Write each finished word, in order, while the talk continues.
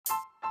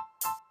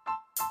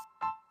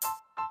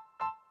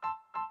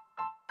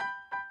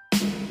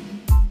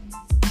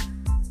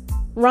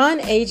Ron,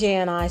 AJ,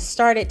 and I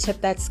started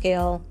Tip That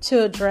Scale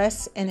to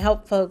address and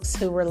help folks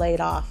who were laid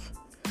off.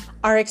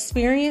 Our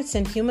experience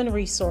in human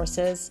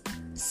resources,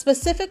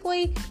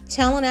 specifically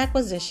talent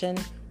acquisition,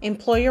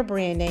 employer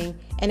branding,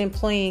 and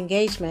employee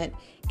engagement,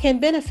 can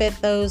benefit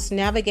those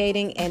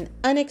navigating an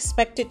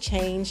unexpected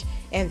change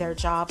in their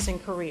jobs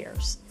and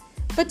careers.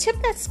 But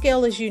Tip That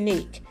Scale is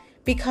unique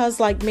because,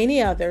 like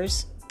many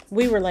others,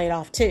 we were laid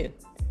off too.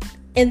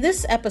 In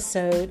this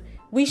episode,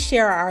 we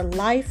share our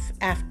life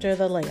after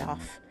the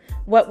layoff,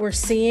 what we're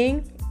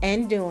seeing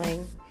and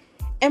doing,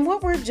 and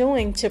what we're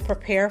doing to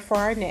prepare for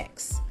our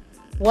next.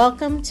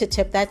 Welcome to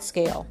Tip That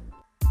Scale.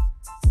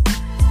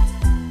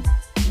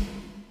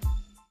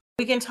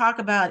 We can talk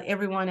about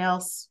everyone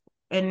else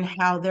and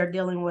how they're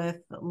dealing with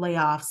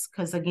layoffs,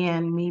 because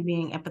again, me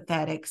being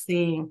empathetic,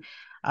 seeing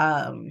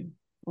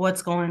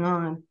what's going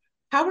on.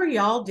 How are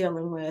y'all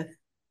dealing with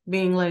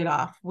being laid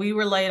off? We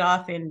were laid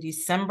off in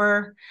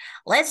December.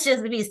 Let's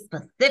just be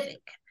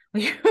specific.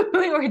 We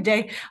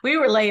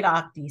were laid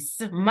off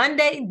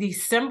Monday,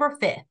 December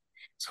 5th,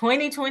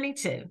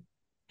 2022.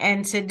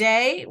 And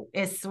today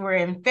we're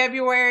in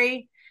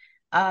February.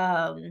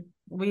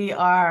 We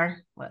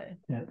are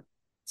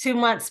 2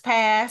 months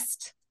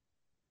past,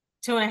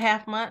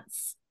 2.5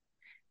 months.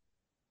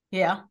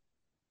 Yeah.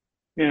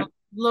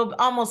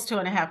 Almost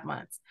 2.5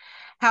 months.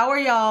 How are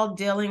y'all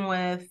dealing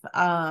with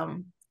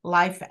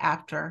life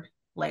after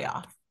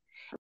layoff?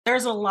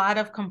 There's a lot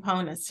of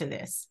components to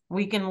this.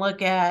 We can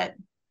look at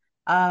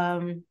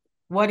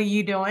what are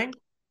you doing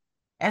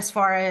as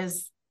far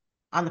as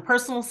on the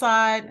personal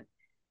side,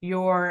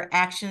 your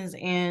actions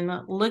in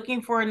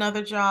looking for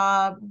another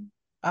job,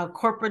 a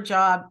corporate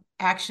job,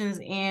 actions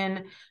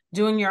in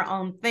doing your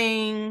own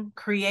thing,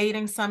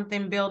 creating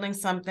something, building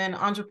something,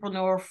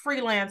 entrepreneur,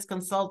 freelance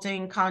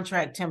consulting,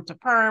 contract, temp to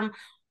perm,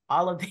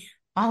 all of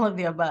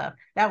the above.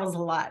 That was a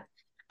lot.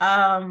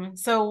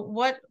 So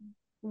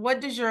what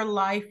does your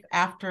life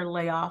after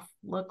layoff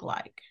look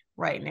like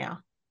right now?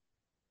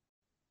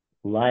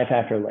 Life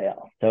after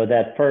layoff. So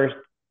that first,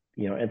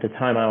 at the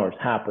time ours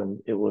happened,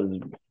 it was,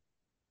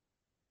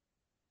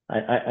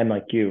 I'm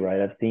like you,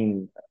 right? I've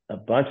seen a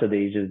bunch of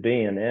these just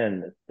being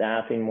in the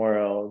staffing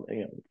world,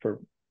 for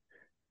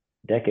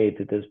decades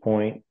at this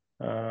point,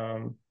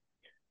 and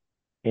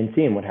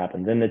seeing what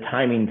happens and the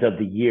timings of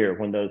the year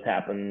when those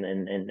happen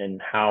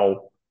and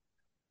how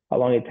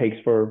long it takes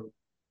for,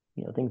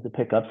 things to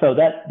pick up. So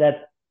that's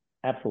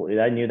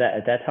absolutely, I knew that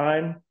at that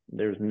time.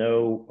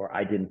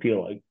 I didn't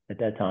feel like at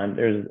that time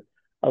there's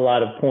a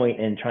lot of point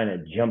in trying to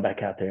jump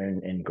back out there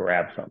and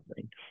grab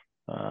something.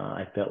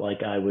 I felt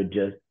like I would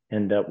just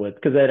end up with,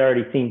 because I'd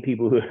already seen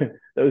people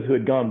those who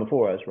had gone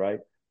before us, right?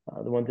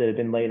 The ones that had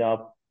been laid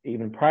off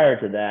even prior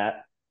to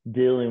that,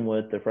 dealing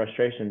with the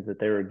frustrations that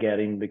they were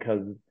getting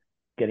because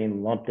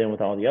getting lumped in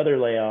with all the other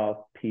layoff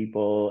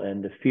people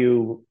and the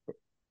few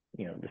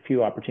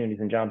opportunities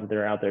and jobs that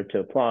are out there to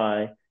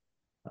apply.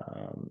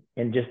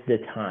 And just the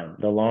time,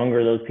 the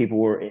longer those people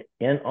were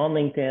on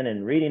LinkedIn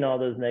and reading all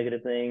those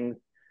negative things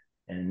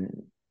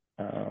and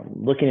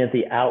looking at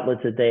the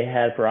outlets that they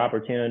had for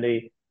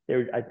opportunity,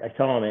 I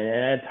saw them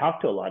and I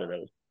talked to a lot of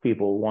those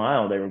people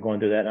while they were going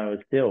through that, and I was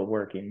still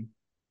working,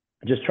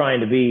 just trying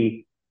to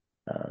be,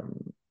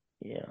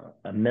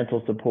 a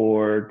mental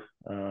support,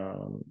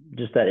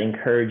 just that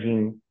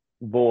encouraging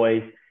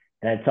voice.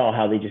 And I saw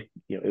how they just,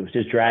 it was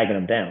just dragging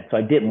them down. So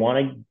I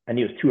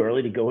knew it was too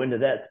early to go into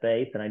that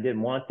space, and I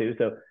didn't want to.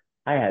 So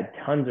I had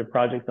tons of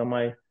projects on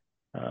my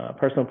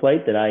personal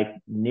plate that I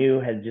knew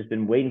had just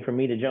been waiting for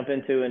me to jump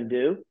into and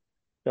do.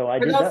 So I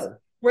did those.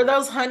 Were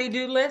those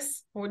honey-do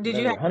lists? Or did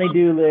you have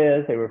honey-do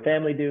lists? They were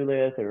family-do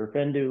lists. They were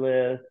friend-do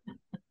lists.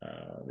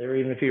 There were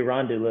even a few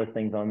Ron-do list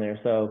things on there.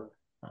 So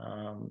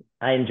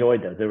I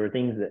enjoyed those. There were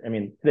things that,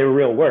 they were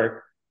real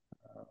work,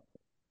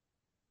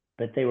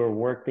 but they were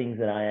work things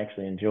that I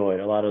actually enjoyed.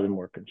 A lot of them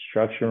were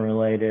construction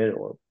related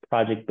or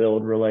project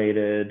build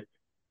related,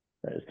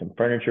 some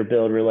furniture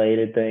build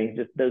related things.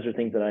 Just those are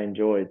things that I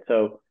enjoyed.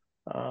 So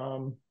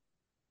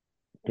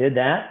did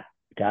that,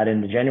 got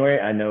into January.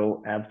 I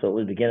know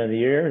absolutely the beginning of the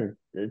year,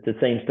 it's the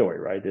same story,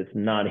 right? It's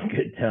not a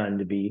good time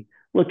to be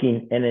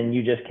looking. And then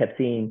you just kept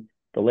seeing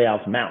the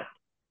layoffs mount.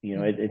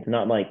 It's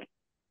not like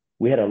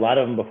we had a lot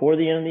of them before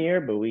the end of the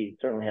year, but we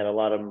certainly had a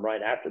lot of them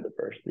right after the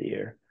first of the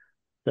year.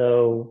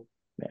 So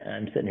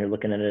I'm sitting here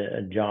looking at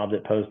a job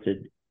that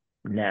posted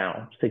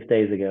now 6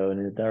 days ago,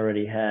 and it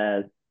already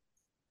has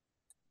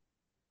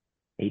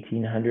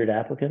 1,800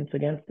 applicants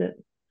against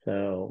it.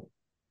 So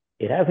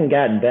it hasn't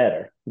gotten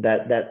better.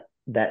 That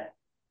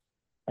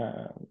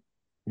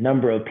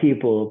number of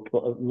people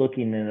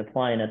looking and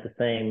applying at the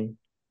same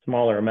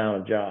smaller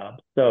amount of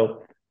jobs.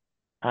 So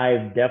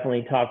I've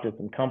definitely talked to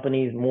some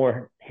companies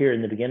more here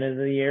in the beginning of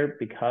the year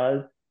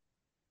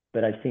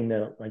but I've seen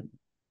that, like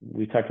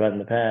we've talked about in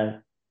the past,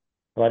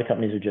 a lot of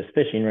companies are just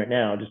fishing right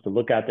now just to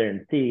look out there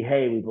and see,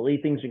 hey, we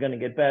believe things are going to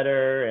get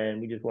better and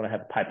we just want to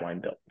have a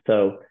pipeline built.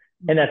 So,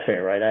 and that's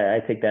fair, right? I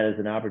take that as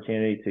an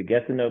opportunity to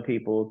get to know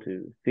people,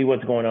 to see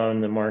what's going on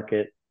in the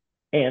market.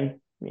 And,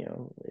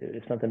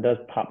 if something does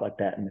pop like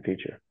that in the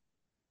future,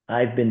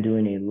 I've been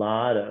doing a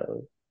lot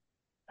of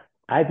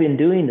I've been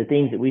doing the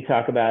things that we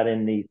talk about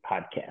in these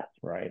podcasts,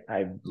 right?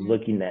 I'm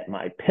looking at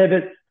my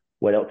pivots.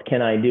 What else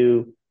can I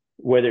do,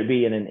 whether it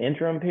be in an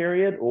interim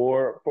period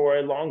or for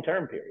a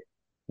long-term period?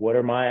 What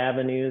are my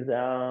avenues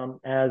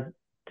as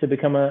to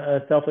become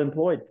a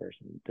self-employed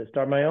person, to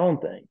start my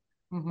own thing?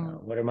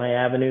 Mm-hmm. What are my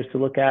avenues to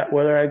look at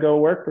whether I go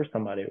work for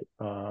somebody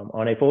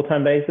on a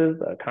full-time basis,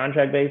 a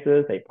contract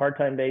basis, a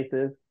part-time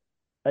basis,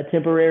 a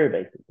temporary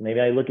basis? Maybe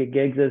I look at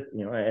gigs as,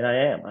 and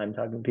I'm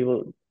talking to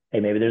people, hey,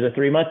 maybe there's a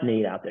 3 month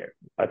need out there,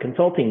 a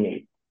consulting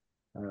need.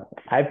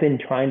 I've been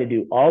trying to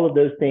do all of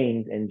those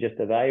things and just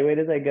evaluate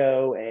as I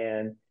go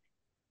and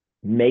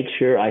make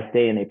sure I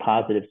stay in a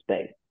positive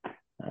space.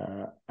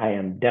 I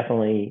am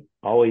definitely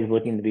always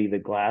looking to be the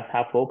glass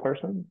half full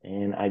person,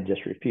 and I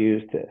just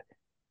refuse to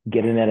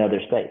get in that other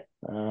space.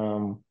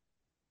 And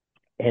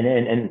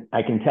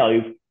I can tell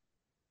you,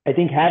 I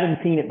think having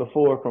seen it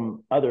before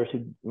from others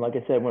who, like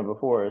I said, went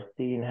before us,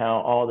 seeing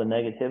how all the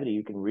negativity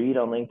you can read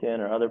on LinkedIn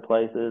or other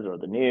places or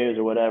the news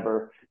or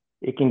whatever,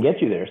 it can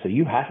get you there. So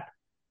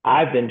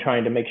I've been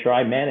trying to make sure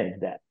I manage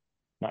that.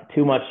 Not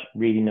too much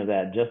reading of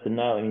that, just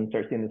enough. I mean, you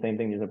start seeing the same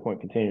thing, there's no point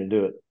continuing to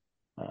do it.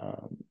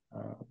 Um,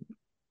 um,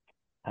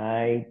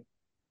 I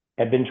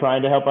have been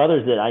trying to help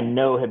others that I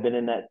know have been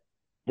in that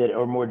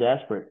are more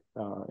desperate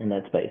in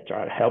that space.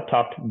 Try to help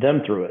talk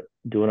them through it.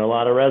 Doing a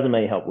lot of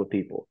resume help with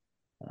people.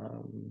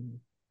 Um,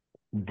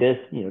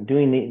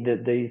 doing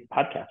these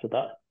podcasts with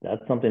us.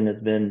 That's something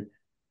that's been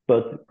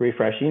both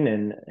refreshing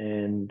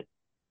and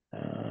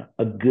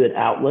a good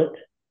outlet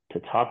to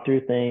talk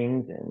through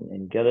things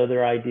and get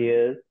other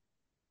ideas.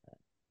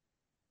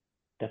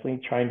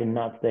 Definitely trying to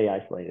not stay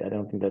isolated. I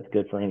don't think that's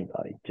good for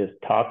anybody. Just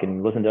talk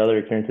and listen to other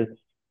experiences.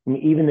 I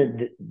mean,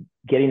 even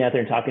getting out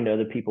there and talking to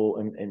other people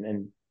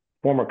and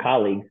former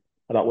colleagues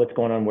about what's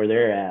going on where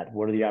they're at,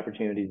 what are the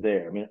opportunities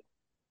there. I mean,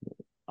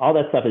 all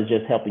that stuff is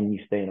just helping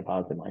you stay in a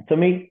positive mind. So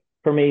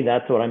for me,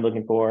 that's what I'm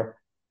looking for.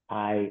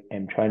 I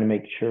am trying to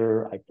make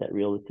sure I set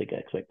realistic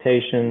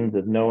expectations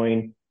of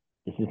knowing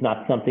this is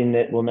not something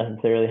that will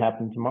necessarily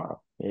happen tomorrow.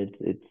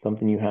 It's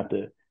something you have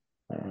to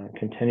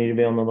continue to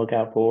be on the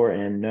lookout for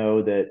and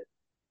know that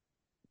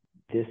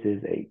this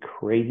is a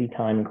crazy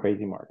time and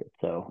crazy market.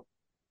 So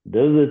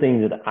those are the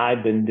things that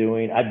I've been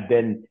doing. I've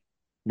been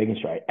making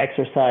sure I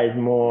exercise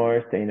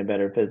more, stay in a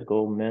better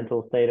physical,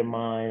 mental state of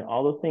mind.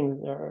 All those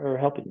things are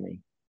helping me.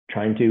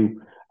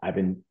 I've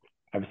been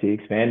obviously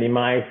expanding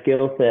my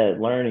skill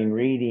set, learning,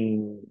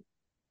 reading,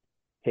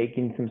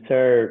 taking some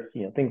certs,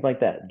 things like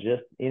that.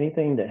 Just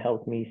anything that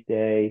helps me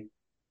stay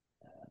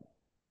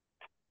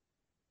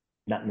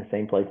not in the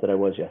same place that I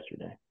was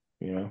yesterday.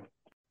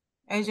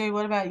 AJ,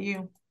 what about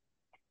you?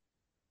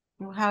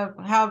 What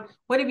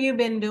have you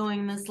been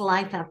doing this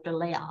life after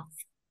layoff?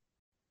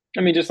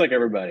 I mean, just like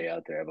everybody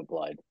out there, I've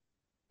applied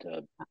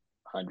to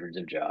hundreds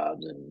of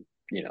jobs and,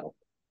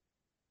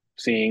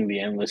 seeing the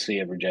endless sea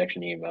of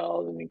rejection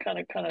emails, and you kind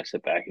of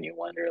sit back and you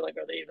wonder, like,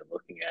 are they even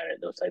looking at it,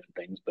 those types of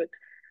things. But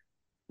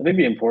I think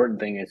the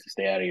important thing is to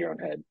stay out of your own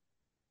head,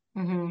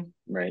 Mm-hmm.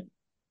 right?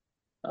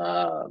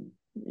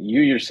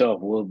 You yourself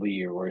will be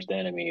your worst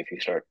enemy if you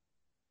start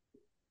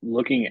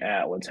looking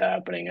at what's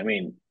happening. I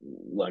mean,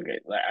 look,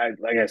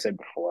 like I said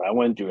before, I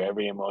went through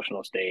every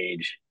emotional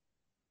stage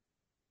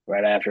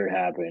right after it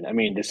happened. I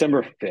mean,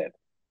 December 5th,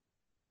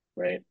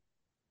 right?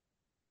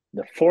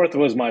 The 4th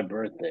was my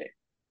birthday.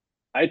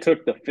 I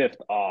took the 5th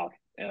off,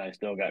 and I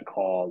still got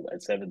called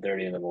at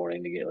 7:30 in the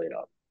morning to get laid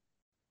off.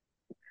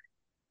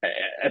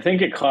 I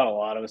think it caught a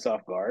lot of us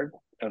off guard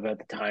of at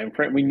the time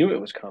frame. We knew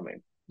it was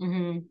coming,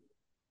 Mm-hmm.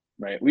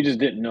 right? We just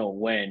didn't know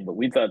when, but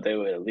we thought they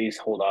would at least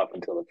hold off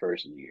until the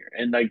first of the year.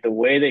 And like the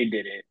way they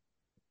did it,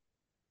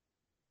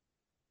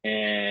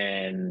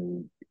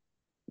 and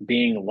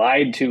being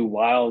lied to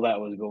while that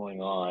was going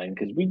on,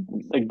 because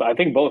I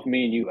think both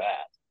me and you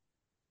asked,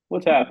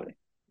 "What's happening?"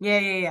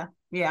 Yeah.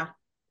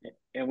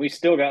 And we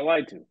still got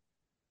lied to.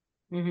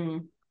 Mm-hmm.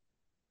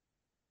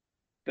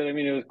 But I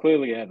mean, it was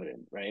clearly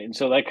evident, right? And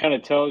so that kind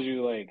of tells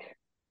you, like,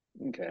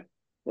 okay,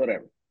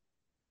 whatever.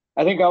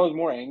 I think I was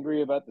more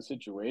angry about the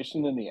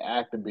situation than the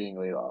act of being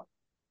laid off.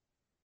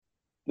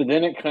 But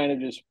then it kind of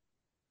just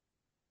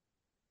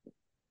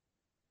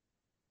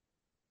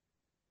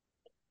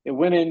it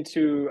went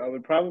into, I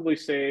would probably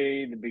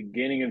say, the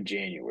beginning of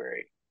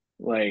January.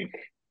 Like,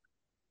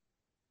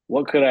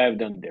 what could I have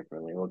done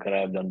differently? What could I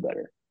have done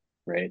better?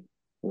 Right?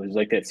 It was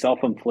like that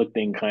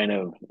self-inflicting kind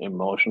of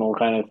emotional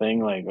kind of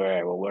thing. Like, all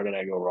right, well, where did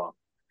I go wrong?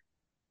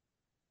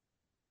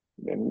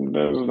 And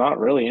there's not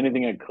really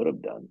anything I could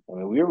have done. I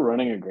mean, we were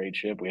running a great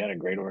ship. We had a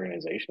great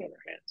organization in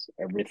our hands.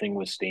 Everything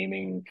was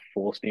steaming,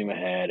 full steam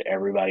ahead.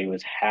 Everybody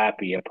was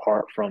happy,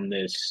 apart from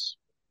this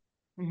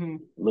Mm-hmm.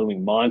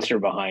 looming monster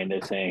behind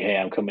us saying, "Hey,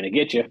 I'm coming to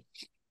get you."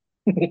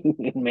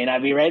 It may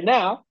not be right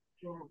now,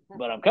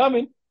 but I'm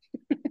coming.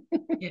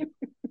 Yeah.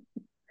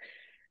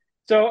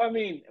 So, I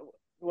mean,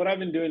 what I've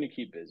been doing to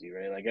keep busy,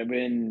 right? Like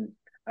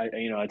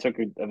I took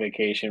a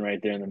vacation right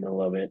there in the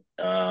middle of it.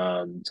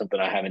 Something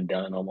I haven't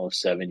done in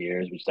almost 7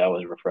 years, which that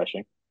was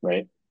refreshing,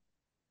 right?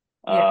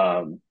 Yeah.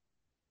 Um,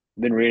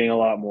 been reading a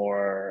lot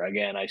more.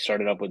 Again, I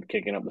started up with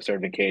kicking up the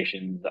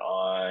certifications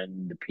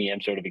on the PM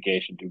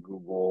certification through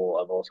Google.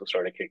 I've also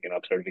started kicking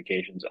up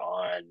certifications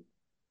on,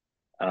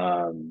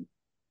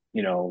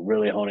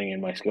 really honing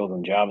in my skills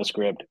in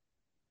JavaScript.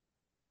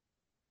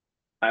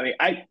 I mean,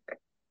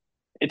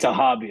 it's a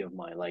hobby of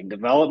mine. Like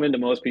development to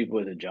most people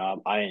is a job.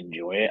 I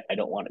enjoy it. I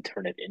don't want to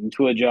turn it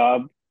into a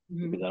job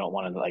because Mhm. I don't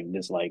want to like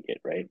dislike it,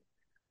 right?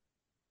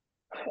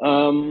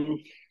 Um,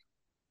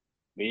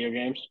 Video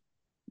games,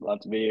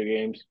 lots of video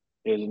games.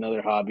 It was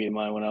another hobby of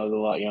mine when I was a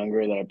lot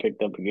younger that I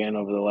picked up again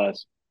over the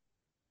last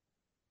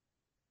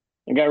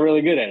and got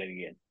really good at it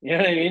again. You know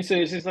what I mean? So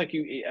it's just like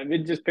I've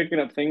been just picking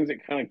up things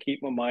that kind of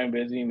keep my mind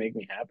busy and make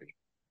me happy.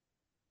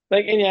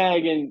 Like, and yeah,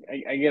 again,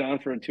 I get on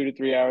for 2 to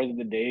 3 hours of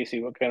the day,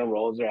 see what kind of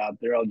roles are out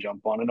there. I'll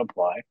jump on and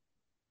apply.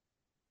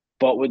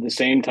 But with the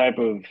same type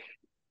of,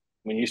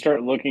 when you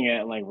start looking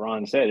at, like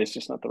Ron said, it's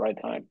just not the right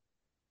time.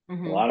 A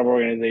Mhm. lot of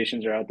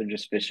organizations are out there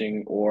just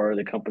fishing, or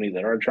the companies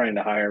that are trying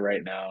to hire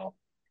right now.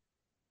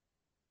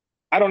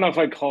 I don't know if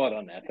I'd call it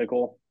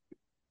unethical,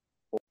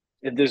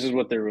 if this is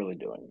what they're really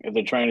doing, if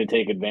they're trying to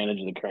take advantage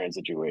of the current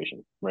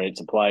situation, right?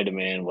 Supply,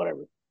 demand,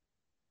 whatever.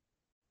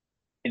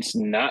 It's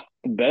not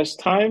the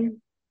best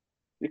time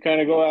to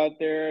kind of go out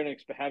there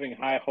and having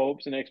high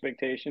hopes and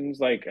expectations.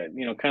 Like, kind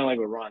of like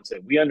what Ron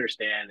said, we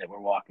understand that we're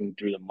walking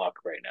through the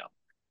muck right now.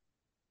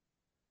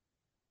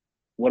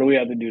 What do we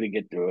have to do to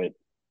get through it?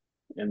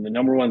 And the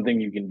number one thing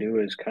you can do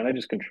is kind of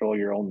just control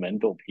your own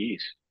mental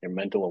peace, your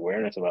mental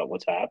awareness about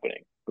what's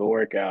happening. Go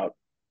work out.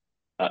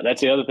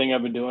 That's the other thing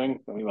I've been doing.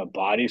 I mean, my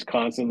body's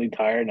constantly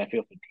tired and I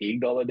feel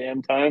fatigued all the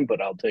damn time.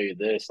 But I'll tell you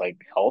this, like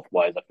health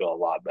wise, I feel a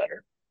lot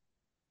better.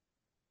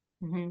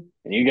 Mhm.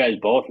 And you guys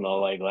both know,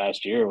 like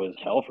last year was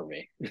hell for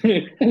me.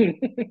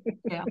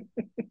 Yeah.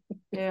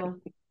 Yeah.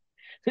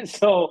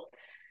 So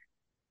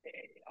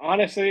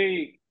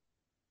honestly,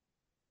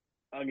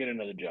 I'll get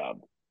another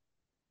job.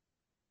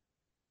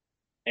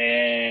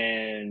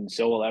 And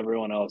so will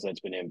everyone else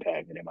that's been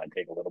impacted. It might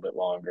take a little bit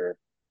longer.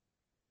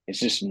 It's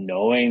just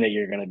knowing that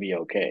you're going to be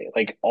okay.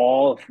 Like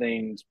all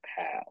things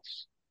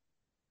pass.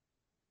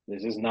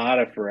 This is not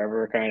a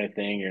forever kind of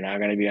thing. You're not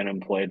going to be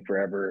unemployed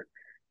forever.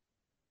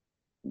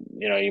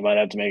 You might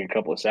have to make a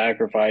couple of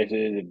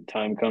sacrifices if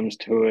time comes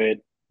to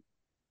it.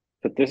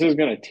 But this is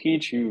going to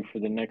teach you for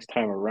the next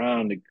time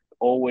around to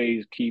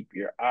always keep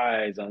your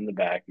eyes on the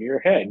back of your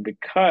head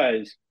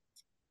because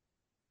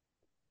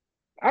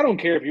I don't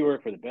care if you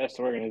work for the best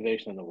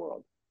organization in the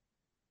world.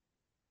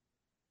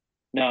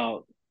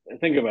 Now,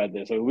 think about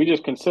this. We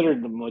just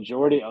considered the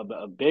majority of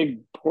a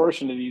big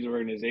portion of these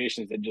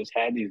organizations that just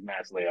had these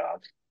mass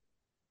layoffs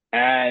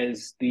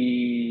as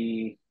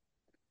the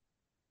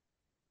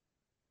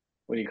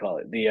what do you call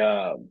it?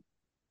 The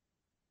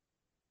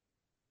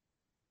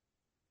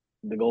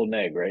golden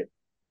egg, right?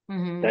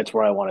 Mhm. That's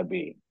where I want to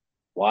be.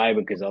 Why?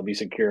 Because I'll be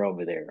secure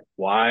over there.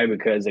 Why?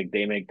 Because like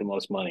they make the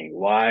most money.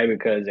 Why?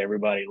 Because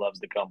everybody loves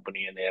the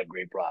company and they have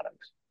great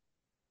products.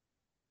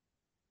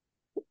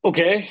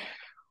 Okay.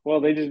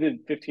 Well, they just did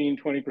 15,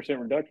 20%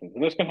 reductions.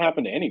 And this can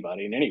happen to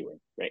anybody in anywhere,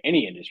 right?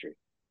 Any industry.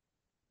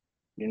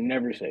 You're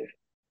never safe.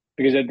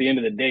 Because at the end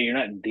of the day, you're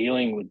not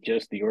dealing with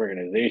just the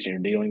organization.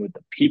 You're dealing with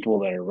the people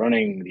that are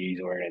running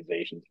these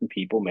organizations. And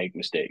people make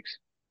mistakes.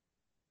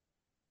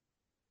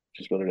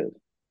 Just what it is.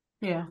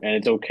 Yeah. And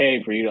it's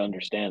okay for you to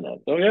understand that.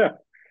 So yeah.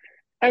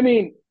 I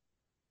mean,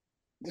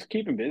 just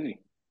keep him busy.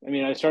 I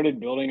mean, I started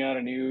building out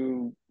a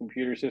new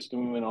computer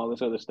system and all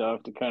this other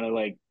stuff to kind of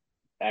like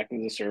act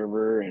as a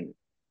server and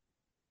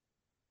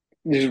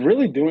just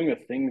really doing the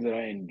things that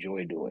I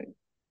enjoy doing.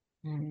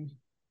 Mhm.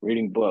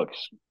 Reading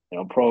books,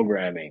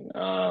 programming.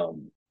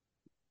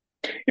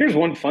 Here's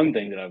one fun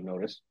thing that I've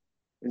noticed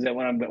is that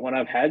when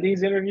I've had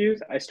these interviews,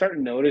 I start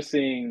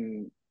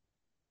noticing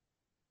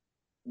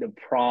the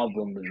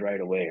problems right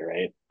away,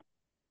 right?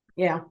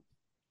 Yeah.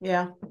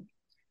 Yeah.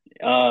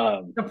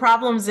 Um, The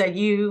problems that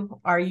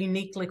you are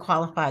uniquely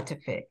qualified to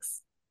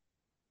fix.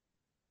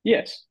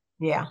 yes.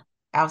 Yeah.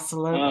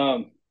 Absolutely.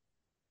 Um,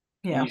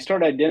 and Yeah. you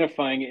start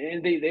identifying it,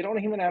 and they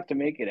don't even have to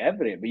make it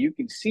evident, but you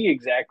can see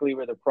exactly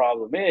where the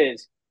problem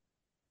is.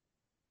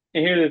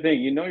 And here's the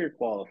thing, you're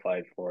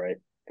qualified for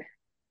it.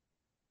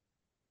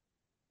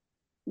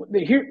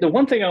 The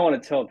one thing I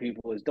want to tell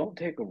people is don't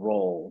take a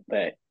role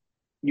that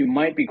you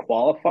might be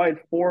qualified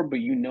for, but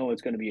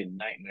it's going to be a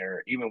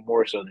nightmare, even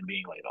more so than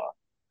being laid off.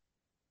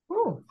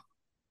 Oh,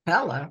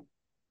 hello.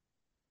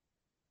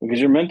 Because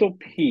your mental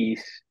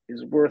peace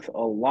is worth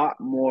a lot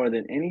more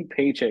than any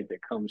paycheck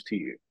that comes to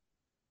you.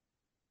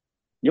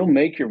 You'll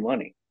make your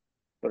money,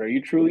 but are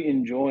you truly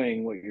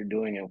enjoying what you're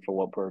doing and for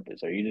what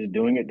purpose? Are you just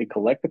doing it to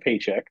collect the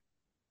paycheck,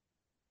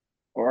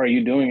 or are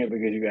you doing it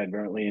because you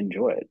inherently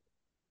enjoy it?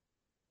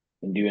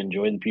 And do you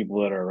enjoy the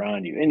people that are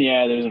around you? And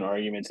yeah, there's an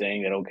argument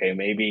saying that, okay,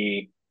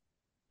 maybe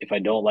if I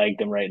don't like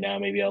them right now,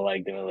 maybe I'll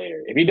like them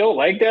later. If you don't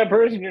like that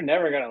person, you're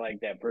never going to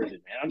like that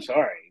person, man. I'm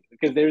sorry.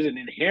 Because there's an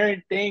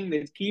inherent thing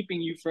that's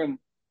keeping you from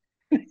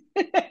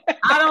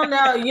I don't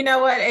know. You know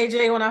what,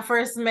 AJ? When I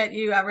first met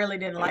you, I really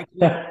didn't like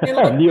you.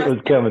 I knew it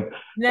was coming. I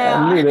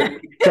No, knew that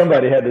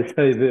somebody had to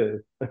say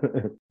this.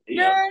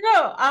 Yeah.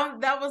 no.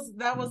 That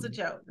was a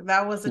joke.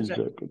 That was a I'm joke.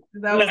 joking.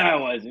 That No, was I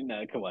wasn't.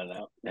 No, come on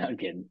now. No, I'm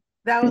kidding.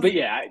 that was But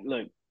yeah,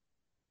 look,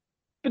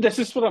 but that's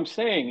just what I'm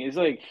saying. Is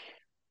like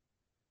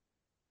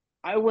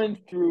I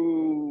went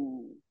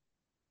through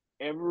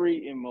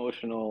every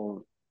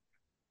emotional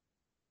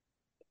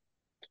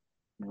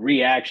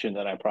reaction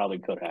that I probably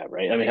could have,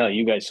 right? I mean, hell,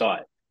 you guys saw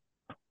it.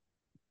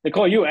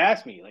 Nicole, you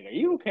asked me, like, "Are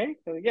you okay?"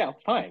 I'm like, yeah, I'm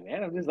fine,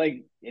 man. I'm just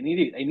like, I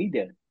need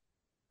to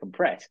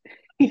compress.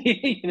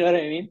 You know what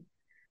I mean?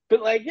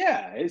 But like,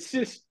 yeah, it's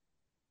just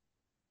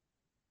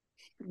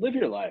live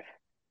your life.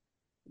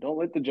 Don't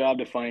let the job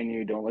define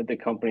you. Don't let the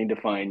company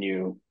define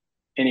you.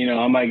 And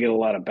I might get a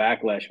lot of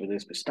backlash for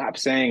this, but stop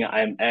saying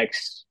I'm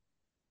ex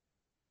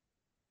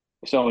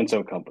so and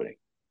so company.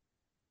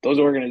 Those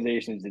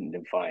organizations didn't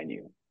define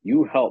you.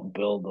 You helped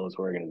build those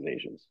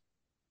organizations.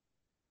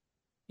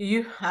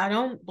 you. I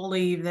don't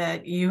believe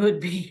that you would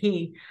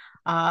be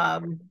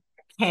um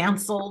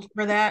canceled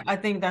for that. I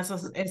think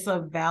it's a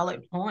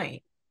valid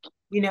point.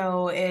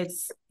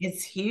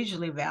 It's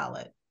hugely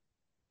valid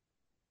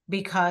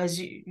because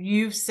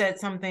you've said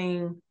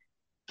something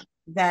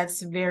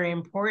that's very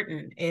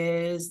important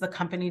is the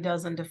company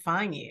doesn't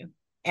define you.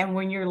 And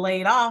when you're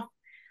laid off,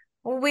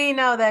 we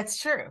know that's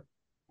true.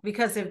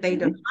 Because if they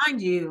Mm-hmm.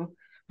 defined you,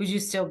 would you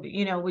still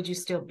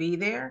be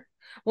there?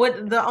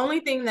 What the only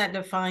thing that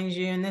defines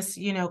you, and this,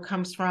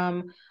 comes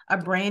from a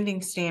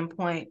branding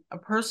standpoint, a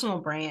personal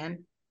brand,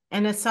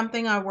 and it's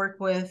something I work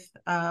with.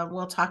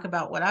 We'll talk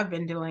about what I've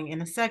been doing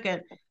in a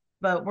second,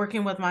 but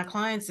working with my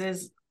clients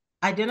is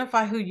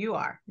identify who you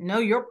are, know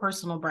your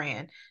personal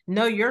brand,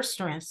 know your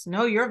strengths,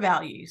 know your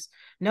values,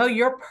 know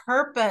your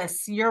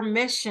purpose, your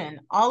mission,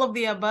 all of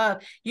the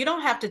above. You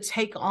don't have to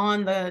take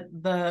on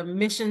the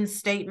mission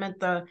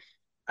statement,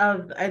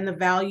 and the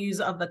values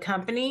of the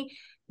company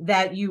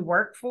that you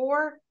work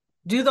for.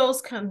 Do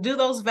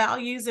those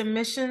values and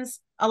missions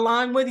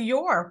align with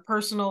your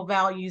personal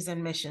values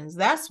and missions?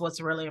 That's what's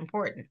really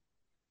important.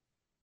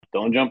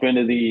 Don't jump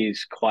into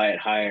these quiet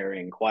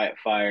hiring, quiet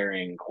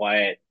firing,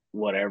 quiet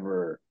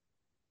whatever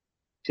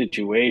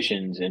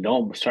situations and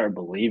don't start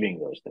believing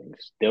those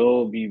things.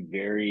 They'll be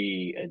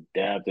very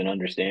adept and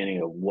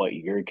understanding of what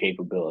your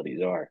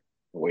capabilities are,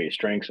 what your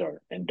strengths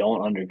are, and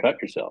don't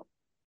undercut yourself.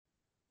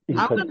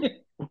 I'm gonna,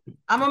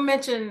 I'm gonna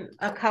mention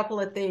a couple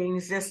of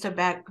things just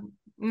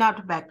not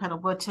to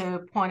backpedal, but to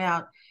point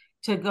out,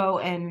 to go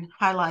and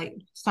highlight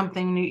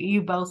something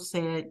you both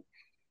said,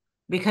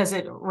 because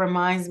it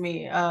reminds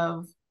me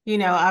of,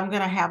 I'm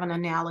going to have an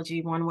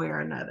analogy one way or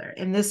another.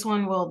 And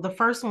the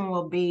first one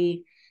will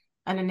be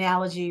an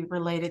analogy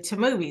related to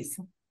movies.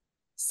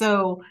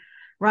 So,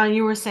 Ron,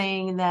 you were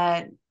saying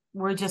that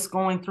we're just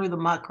going through the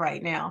muck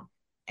right now.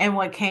 And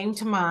what came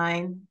to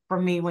mind for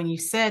me when you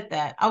said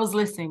that, I was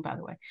listening, by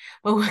the way,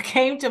 but what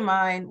came to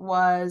mind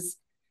was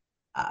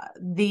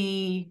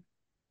the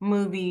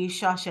movie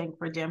Shawshank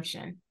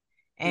Redemption.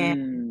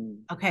 And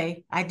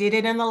okay, I did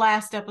it in the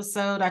last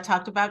episode. I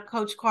talked about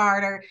Coach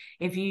Carter.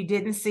 If you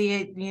didn't see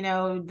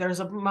it, there's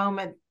a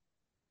moment.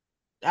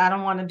 I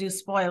don't want to do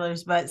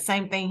spoilers, but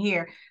same thing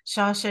here.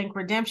 Shawshank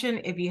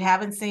Redemption. If you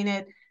haven't seen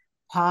it,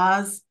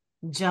 pause,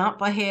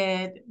 jump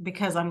ahead,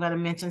 because I'm going to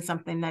mention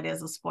something that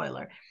is a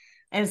spoiler.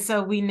 And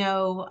so we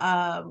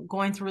know,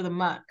 going through the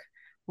muck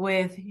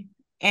with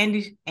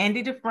Andy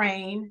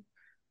Dufresne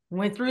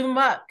went through the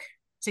muck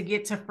to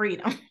get to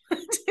freedom,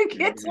 to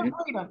get to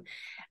freedom.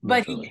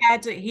 But he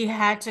had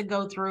to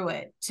go through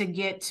it to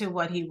get to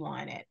what he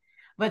wanted.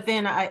 But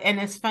then and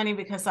it's funny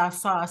because I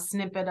saw a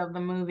snippet of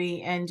the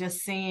movie, and just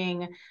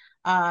seeing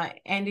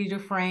Andy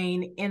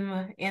Dufresne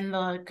in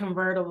the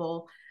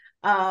convertible,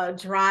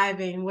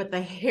 driving with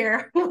the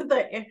hair with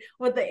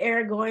the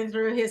air going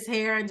through his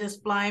hair and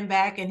just flying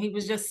back, and he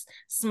was just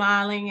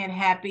smiling and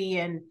happy,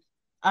 and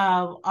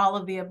all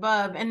of the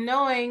above, and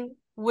knowing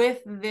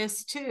with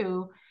this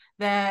too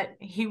that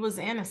he was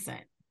innocent.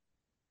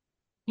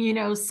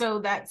 So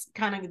that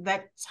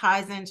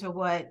ties into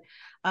what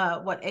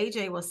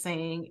AJ was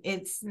saying.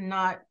 It's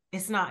not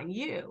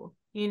you,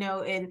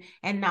 and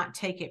not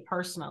take it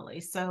personally.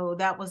 So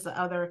that was the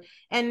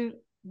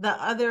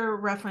other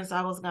reference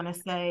I was going to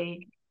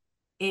say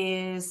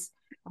is,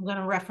 I'm going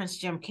to reference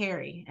Jim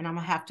Carrey, and I'm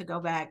going to have to go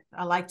back.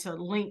 I like to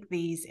link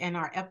these in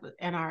our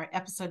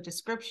episode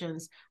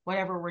descriptions,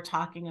 whatever we're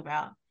talking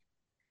about.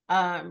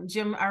 I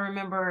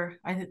remember,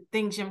 I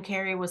think Jim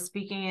Carrey was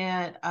speaking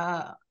at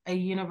a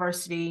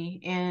university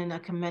in a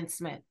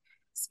commencement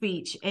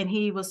speech, and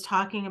he was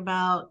talking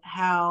about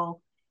how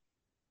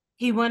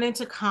he went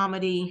into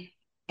comedy,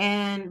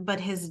 but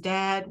his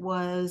dad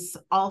was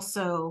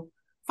also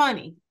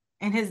funny,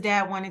 and his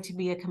dad wanted to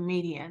be a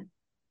comedian,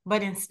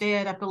 but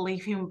instead, I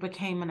believe he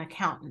became an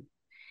accountant,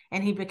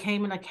 and he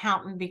became an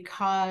accountant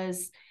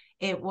because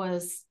it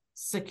was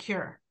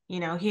secure.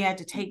 He had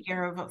to take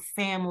care of a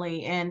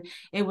family, and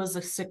it was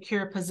a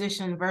secure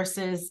position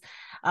versus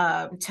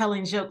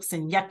telling jokes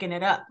and yucking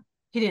it up.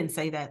 he didn't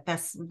say that.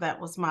 That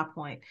was my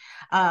point.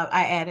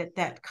 I added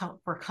that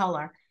for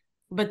color.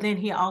 But then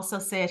he also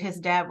said his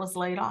dad was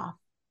laid off.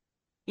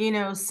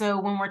 So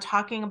when we're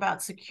talking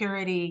about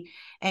security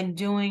and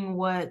doing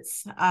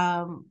what's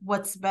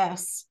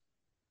best,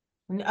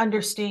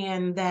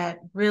 understand that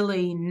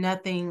really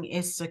nothing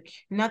is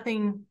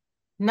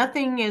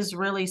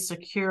really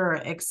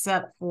secure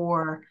except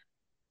for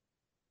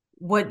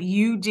what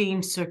you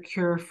deem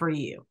secure for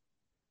you,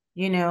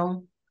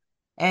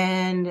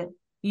 and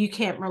you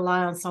can't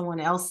rely on someone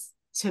else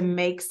to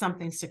make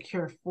something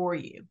secure for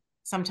you.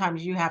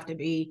 Sometimes you have to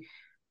be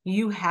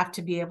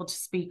able to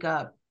speak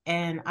up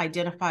and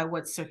identify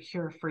what's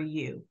secure for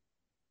you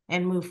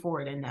and move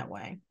forward in that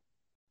way.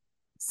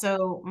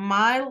 So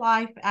my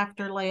life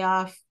after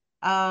layoff,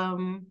 I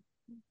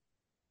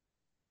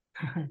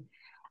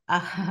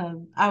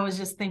was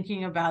just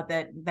thinking about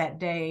that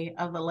day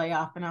of the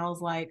layoff, and I was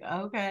like,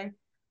 okay,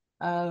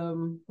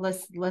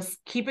 let's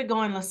keep it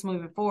going, let's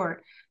move it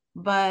forward.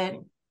 But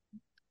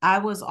I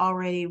was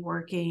already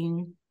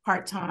working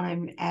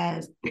part-time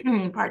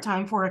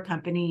for a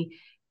company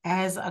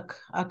as a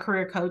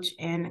career coach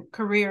and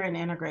career and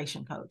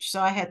integration coach. So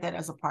I had that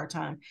as a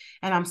part-time,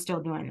 and I'm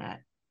still doing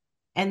that.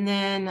 And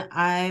then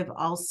I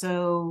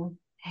also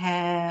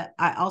have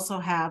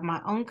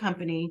my own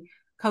company,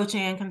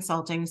 coaching and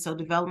consulting. So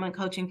development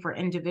coaching for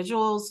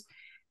individuals.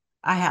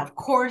 I have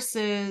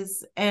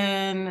courses,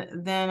 and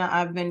then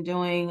I've been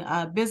doing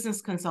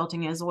business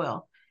consulting as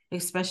well,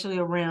 especially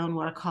around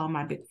what I call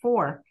my big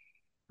four.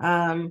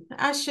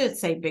 I should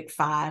say big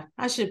five.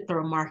 I should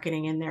throw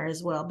marketing in there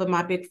as well. But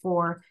my big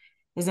four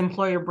is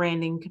employer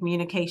branding,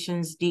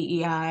 communications,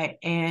 DEI,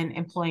 and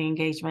employee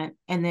engagement.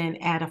 And then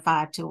add a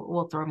five to it.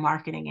 We'll throw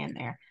marketing in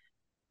there.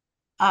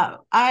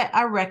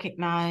 I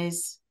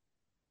recognize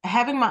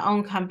having my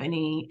own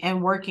company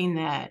and working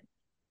that.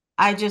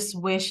 I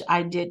just wish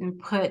I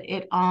didn't put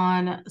it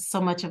on so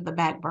much of the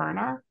back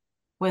burner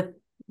with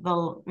the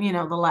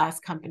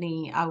last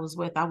company I was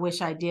with. I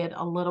wish I did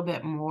a little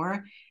bit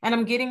more, and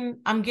I'm getting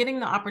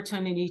the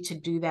opportunity to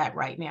do that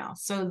right now.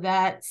 So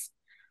that's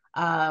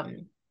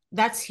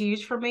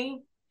huge for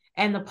me,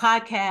 and the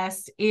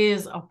podcast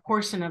is a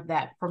portion of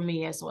that for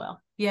me as well.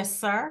 Yes,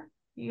 sir.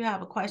 You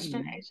have a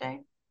question,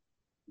 AJ?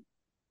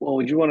 Well,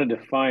 would you want to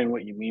define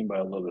what you mean by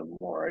a little bit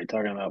more? Are you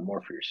talking about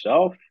more for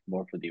yourself,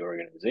 more for the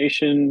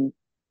organization?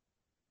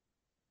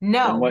 In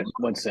No,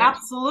 what sense?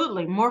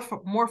 absolutely. More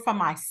for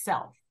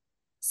myself.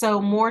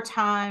 So more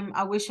time.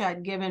 I wish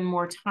I'd given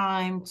more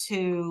time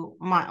to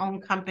my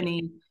own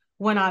company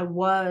when I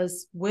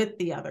was with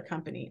the other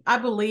company. I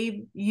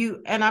believe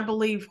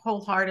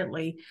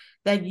wholeheartedly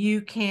that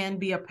you can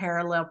be a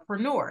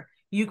parallelpreneur.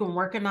 You can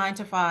work a 9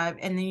 to 5,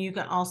 and then you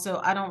can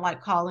also, I don't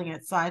like calling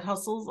it side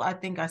hustles. I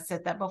think I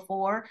said that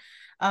before.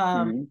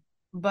 Mm-hmm.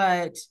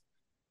 But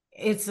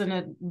it's an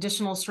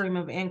additional stream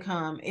of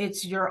income.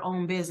 It's your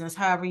own business,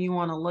 however you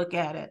want to look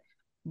at it.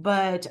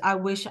 But I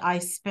wish I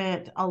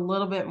spent a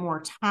little bit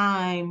more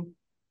time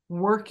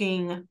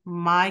working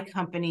my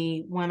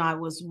company when I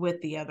was with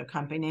the other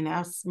company. And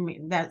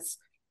that's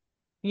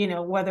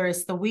whether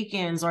it's the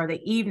weekends or the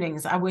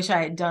evenings, I wish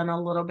I had done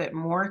a little bit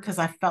more, because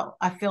I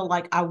feel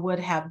like I would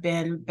have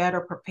been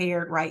better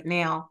prepared right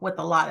now with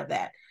a lot of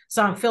that.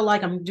 So I feel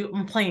like I'm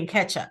playing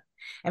catch up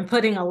and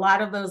putting a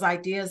lot of those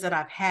ideas that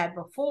I've had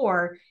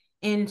before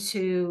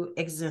into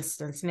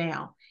existence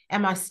now.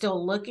 Am I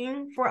still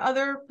looking for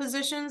other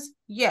positions?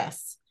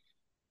 Yes.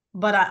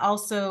 But I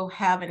also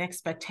have an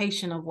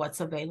expectation of what's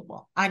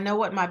available. I know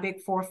what my big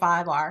 4 or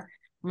 5 are.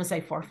 I'm gonna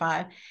say 4 or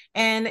 5,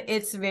 and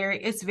it's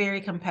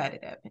very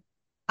competitive.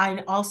 I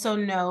also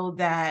know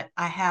that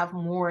I have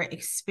more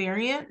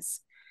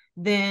experience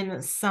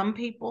than some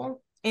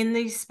people in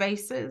these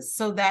spaces,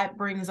 so that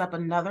brings up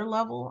another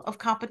level of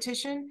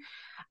competition.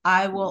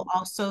 I will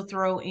also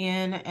throw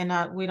in,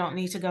 and we don't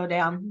need to go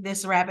down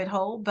this rabbit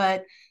hole,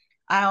 but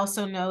I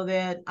also know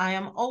that I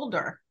am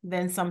older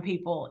than some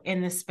people in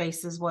this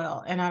space as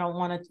well. And I don't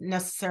want to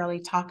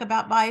necessarily talk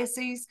about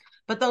biases,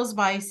 but those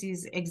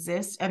biases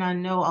exist. And I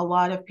know a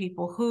lot of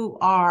people who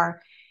are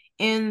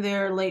in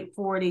their late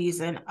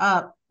 40s and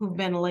up who've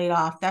been laid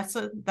off. That's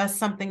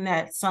something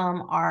that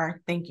some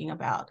are thinking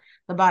about.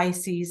 The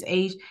biases,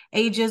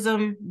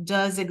 ageism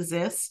does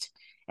exist.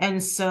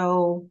 And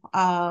so,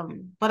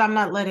 but I'm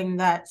not letting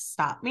that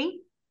stop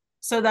me.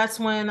 So that's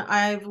when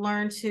I've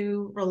learned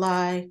to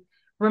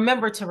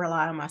remember to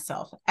rely on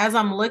myself. As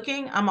I'm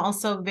looking, I'm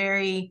also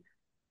very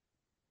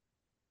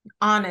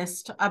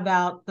honest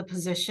about the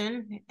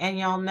position. And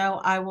y'all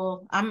know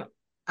I'm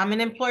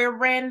an employer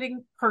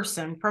branding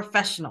person,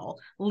 professional,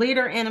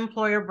 leader in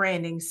employer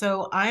branding.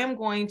 So I am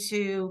going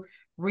to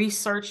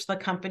research the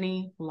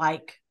company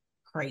like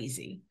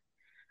crazy.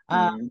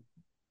 Mm-hmm.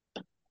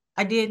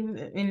 I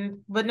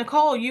did, but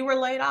Nicole, you were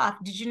laid off.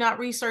 Did you not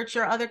research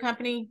your other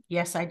company?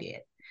 Yes, I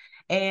did.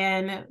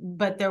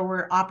 But there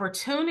were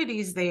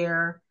opportunities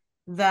there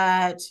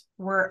that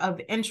were of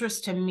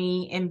interest to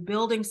me in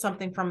building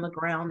something from the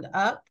ground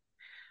up.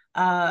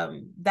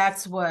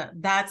 That's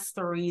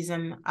the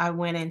reason I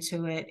went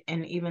into it.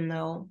 And even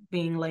though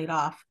being laid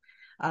off,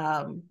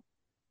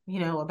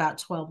 about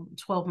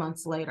 12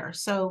 months later.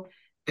 So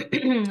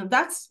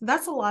that's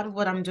a lot of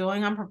what I'm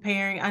doing. I'm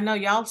preparing. I know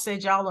y'all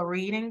said y'all are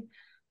reading.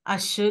 I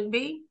should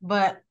be,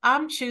 but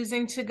I'm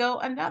choosing to go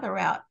another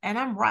route and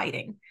I'm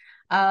writing.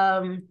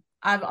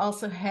 I've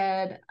also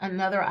had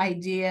another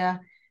idea.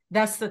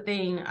 That's the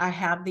thing.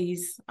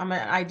 I'm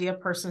an idea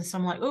person. So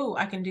I'm like, oh,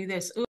 I can do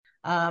this. Ooh.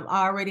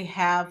 I already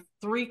have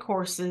 3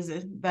 courses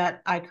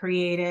that I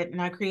created,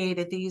 and I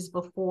created these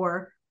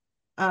before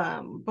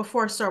I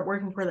start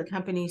working for the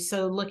company.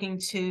 So looking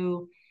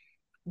to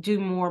do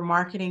more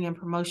marketing and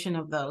promotion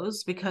of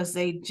those because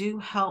they do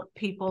help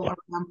people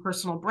around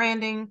personal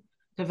branding,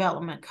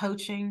 development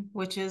coaching,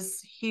 which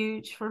is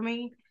huge for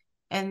me.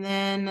 And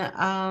then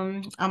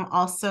I'm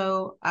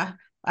also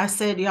I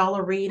said y'all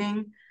are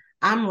reading,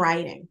 I'm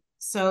writing.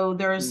 So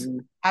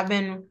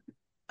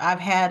I've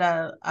had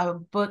a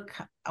book,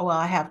 well,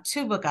 I have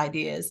 2 book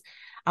ideas.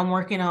 I'm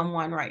working on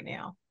one right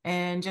now.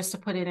 And just to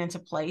put it into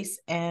place,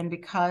 and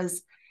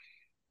because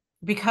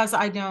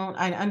I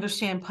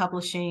understand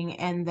publishing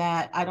and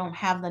that I don't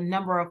have the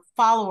number of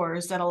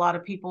followers that a lot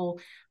of people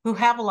who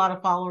have a lot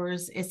of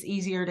followers, it's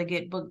easier to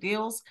get book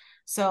deals.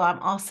 So I'm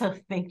also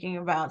thinking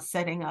about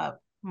setting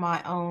up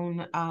my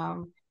own.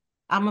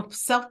 I'm a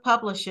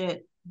self-publish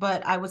it,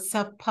 but I would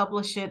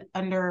self-publish it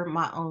under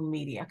my own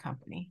media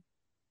company.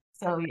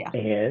 So yeah.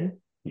 And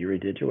you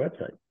redid your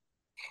website.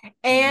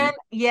 And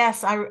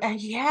yes, I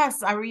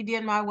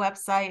redid my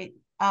website.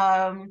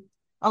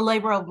 A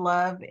labor of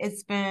love.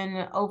 It's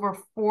been over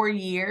 4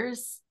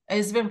 years.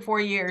 It's been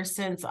 4 years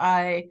since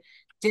I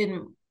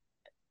didn't.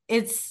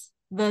 It's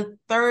the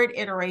third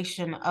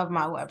iteration of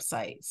my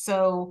website.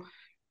 So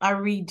I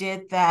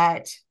redid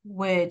that,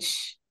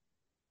 which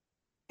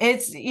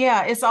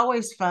it's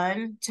always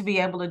fun to be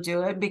able to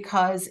do it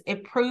because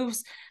it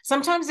proves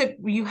sometimes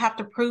you have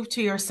to prove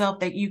to yourself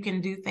that you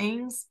can do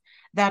things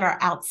that are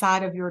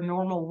outside of your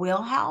normal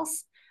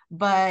wheelhouse,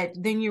 but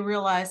then you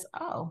realize,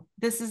 oh,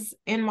 this is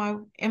in my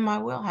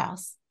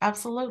wheelhouse.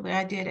 Absolutely,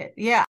 I did it.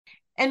 Yeah.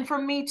 And for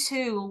me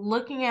too,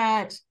 looking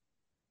at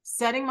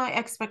setting my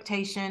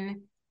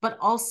expectation, but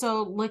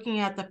also looking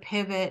at the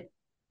pivot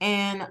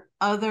and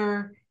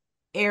other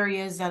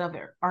areas that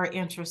are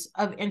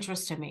of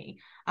interest to me.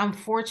 I'm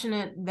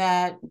fortunate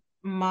that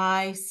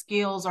my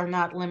skills are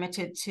not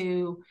limited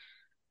to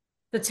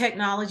the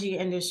technology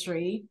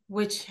industry,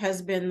 which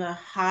has been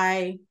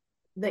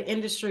the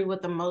industry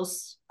with the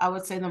most, I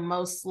would say, the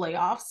most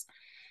layoffs.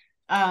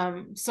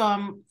 So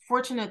I'm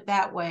fortunate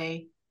that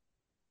way.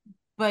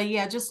 But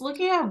yeah, just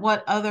looking at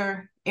what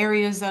other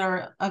areas that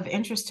are of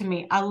interest to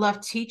me. I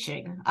love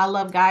teaching. I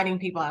love guiding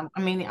people.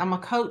 I'm a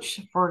coach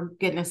for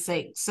goodness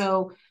sake.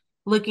 So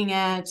looking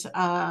at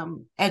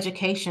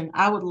education,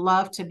 I would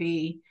love to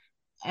be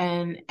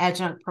an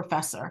adjunct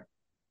professor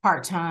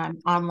part-time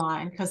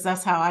online because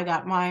that's how I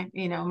got my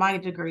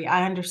degree.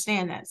 I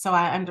understand that. So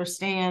I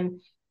understand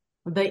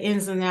the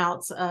ins and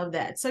outs of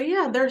that. So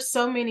yeah, there's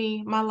so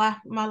many my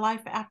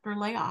life after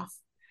layoff.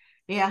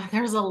 Yeah,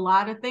 there's a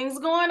lot of things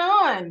going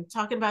on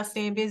talking about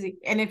staying busy.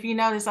 And if you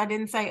notice, I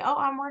didn't say, oh,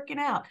 I'm working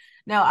out.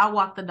 No, I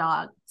walk the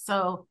dog.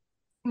 So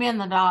me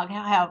and the dog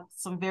have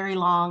some very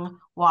long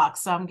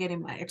walks. So I'm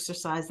getting my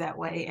exercise that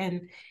way.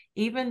 And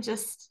even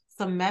just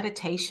some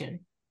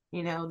meditation,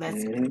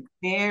 that's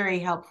very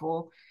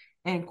helpful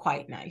and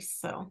quite nice.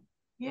 So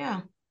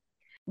yeah.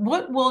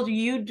 What will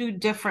you do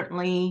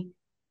differently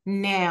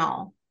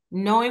now,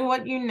 knowing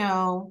what you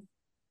know?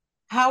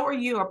 How are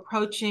you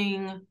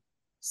approaching,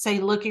 say,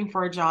 looking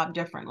for a job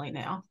differently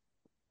now?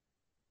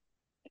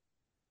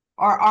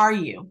 Or are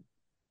you?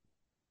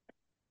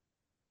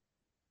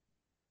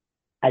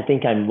 I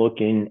think I'm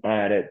looking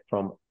at it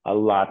from a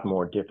lot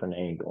more different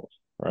angles,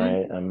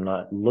 right? Mm-hmm. I'm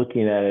not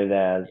looking at it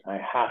as I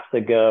have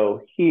to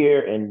go here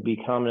and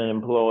become an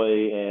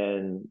employee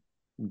and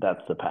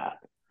that's the path.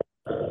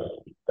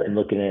 I'm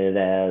looking at it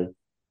as,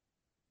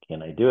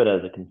 can I do it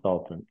as a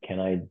consultant? Can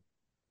I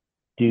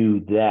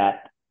do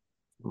that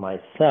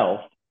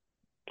myself?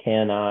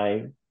 Can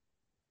I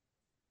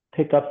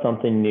pick up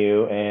something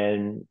new?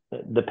 And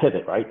the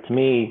pivot, right? To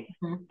me,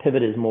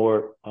 pivot is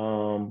more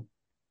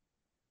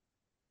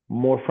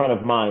front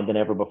of mind than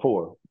ever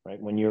before,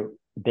 right? When you've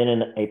been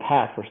in a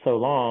path for so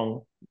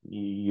long,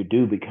 you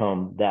do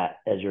become that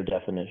as your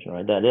definition,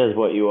 right? That is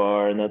what you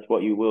are, and that's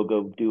what you will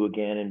go do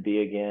again and be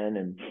again.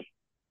 And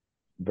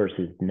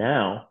versus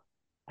now,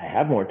 I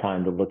have more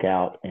time to look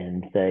out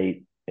and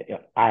say,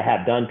 I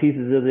have done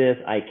pieces of this,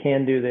 I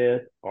can do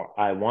this, or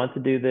I want to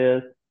do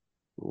this.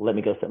 Let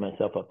me go set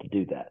myself up to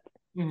do that.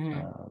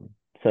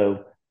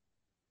 So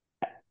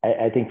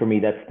I think for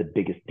me, that's the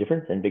biggest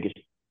difference and biggest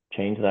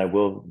change that I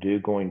will do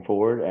going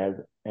forward as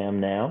I am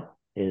now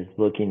is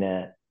looking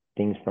at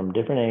things from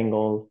different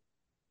angles.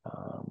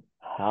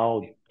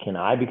 How can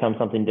I become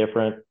something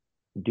different,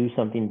 do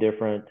something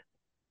different?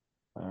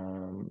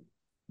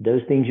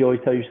 Those things you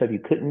always tell yourself you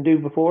couldn't do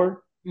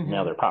before,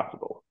 now they're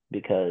possible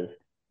because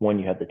one,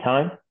 you have the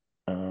time,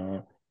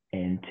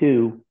 and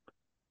two,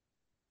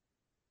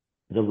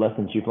 the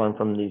lessons you've learned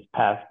from these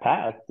past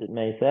paths, it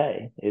may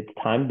say it's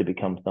time to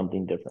become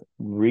something different,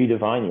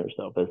 redefine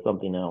yourself as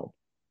something else.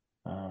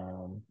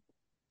 Um,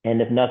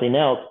 and if nothing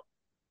else,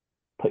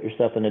 put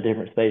yourself in a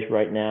different space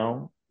right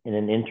now in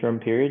an interim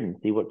period and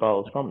see what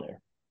follows from there.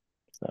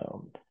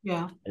 So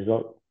Yeah. there's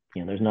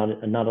not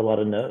a lot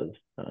of no's.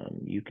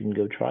 You can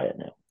go try it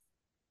now.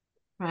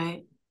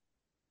 Right.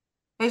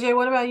 AJ,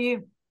 what about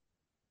you?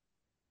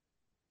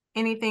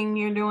 Anything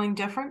you're doing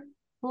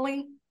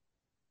differently?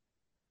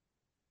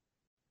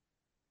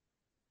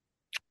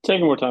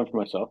 Taking more time for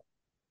myself.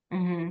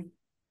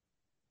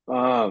 Mm-hmm.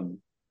 Um,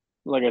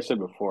 like I said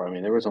before, I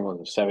mean, there was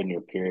almost a 7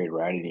 year period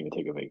where I didn't even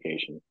take a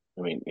vacation.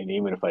 I mean, and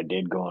even if I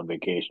did go on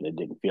vacation, it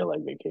didn't feel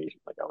like vacation.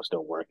 Like I was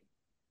still working,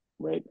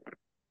 right?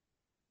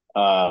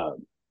 Uh,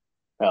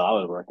 hell, I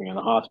was working in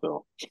the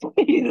hospital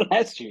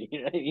last year. You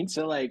know what I mean?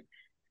 So like,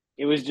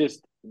 it was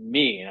just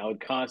me, and I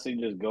would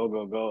constantly just go,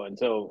 go, go. And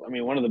so, I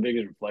mean, one of the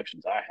biggest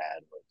reflections I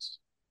had was,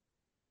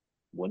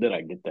 when did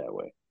I get that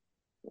way?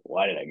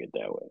 Why did I get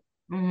that way?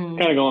 Mm-hmm.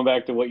 Kind of going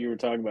back to what you were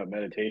talking about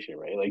meditation,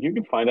 right? Like you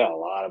can find out a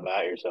lot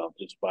about yourself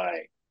just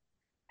by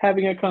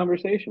having a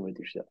conversation with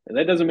yourself. And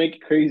that doesn't make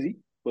you crazy,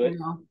 but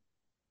No.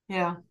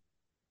 Yeah.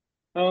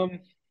 um,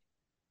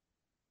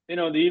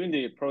 even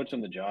the approach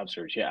on the job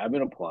search, yeah, I've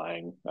been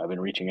applying, I've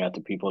been reaching out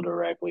to people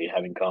directly,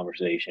 having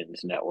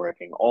conversations,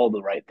 networking, all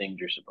the right things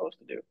you're supposed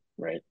to do,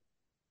 right?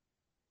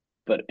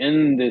 But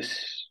in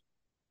this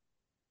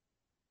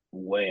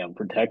way, I'm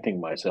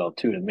protecting myself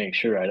too to make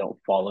sure I don't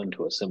fall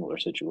into a similar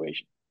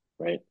situation,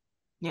 right?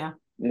 Yeah.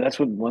 And that's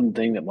what one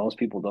thing that most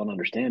people don't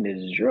understand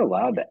is you're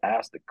allowed to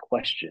ask the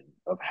question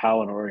of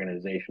how an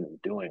organization is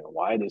doing and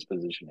why this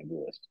position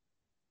exists,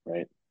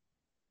 right?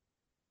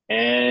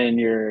 And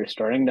you're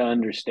starting to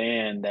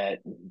understand that,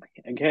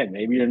 again,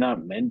 maybe you're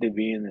not meant to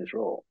be in this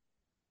role.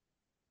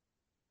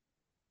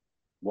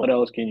 What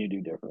else can you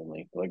do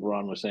differently? Like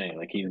Ron was saying,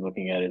 like he's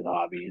looking at his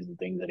hobbies and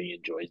things that he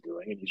enjoys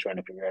doing, and he's trying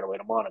to figure out a way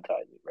to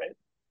monetize it,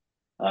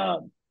 right?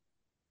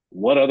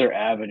 What other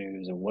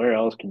avenues and where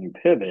else can you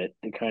pivot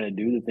to kind of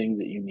do the things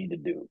that you need to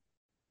do?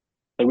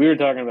 Like we were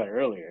talking about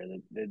earlier,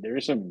 that there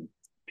are some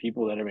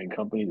people that have been in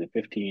companies at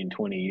 15,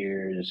 20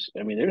 years.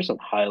 I mean, there's some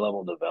high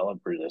level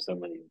developers at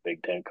some of these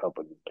big tech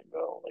companies that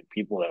go, like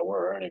people that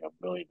were earning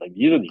a million, like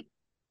these are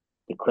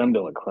the creme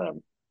de la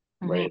creme,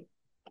 Mm-hmm. right?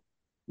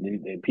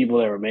 The people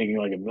that were making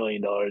like $1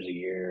 million a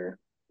year.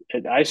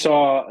 And I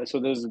saw, so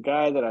there's a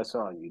guy that I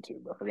saw on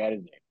YouTube, I forgot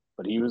his name,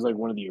 but he was like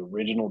one of the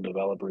original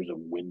developers of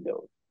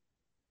Windows.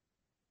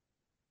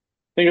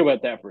 Think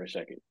about that for a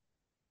second.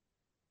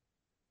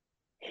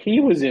 He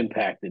was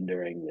impacted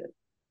during this.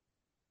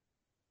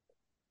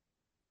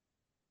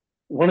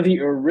 One of the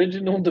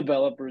original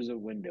developers of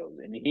Windows,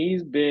 and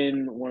he's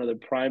been one of the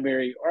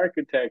primary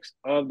architects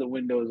of the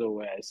Windows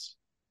OS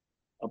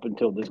up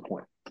until this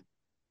point.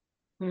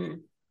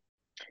 Mm.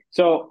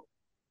 So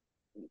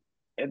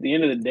at the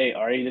end of the day,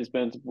 are you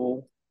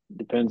dispensable?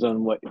 Depends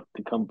on what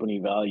the company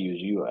values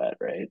you at,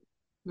 right?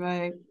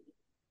 Right.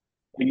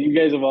 Like you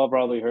guys have all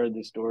probably heard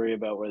the story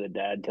about where the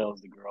dad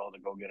tells the girl to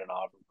go get an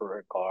offer for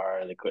her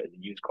car. The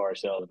used car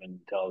salesman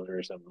tells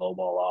her some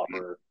lowball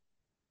offer.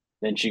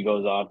 Then she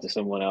goes off to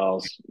someone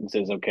else and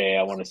says, okay,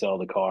 I want to sell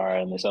the car.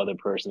 And this other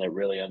person that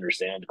really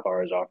understands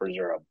cars offers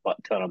her a butt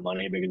ton of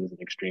money because it's an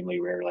extremely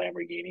rare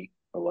Lamborghini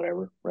or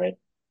whatever, right?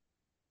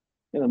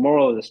 And the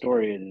moral of the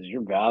story is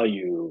your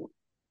value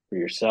for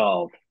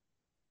yourself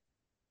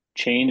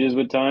changes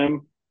with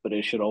time, but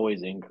it should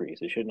always increase.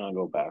 It should not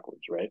go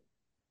backwards, right?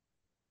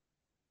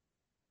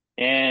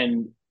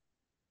 And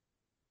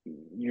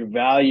your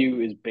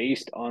value is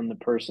based on the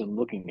person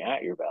looking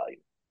at your value.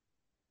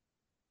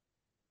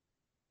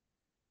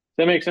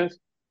 Does that make sense?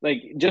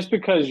 Like just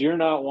because you're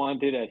not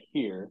wanted at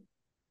here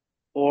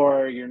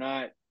or you're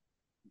not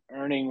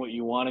earning what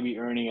you want to be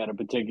earning at a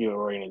particular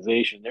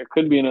organization, there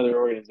could be another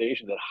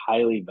organization that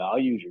highly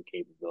values your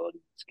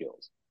capabilities and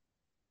skills,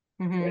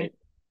 Mm-hmm. right?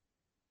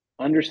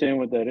 Understand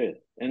what that is.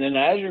 And then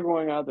as you're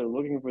going out there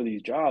looking for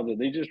these jobs, are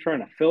they just trying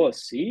to fill a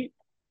seat?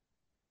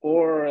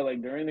 Or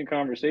like during the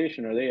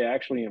conversation, are they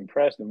actually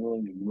impressed and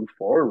willing to move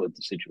forward with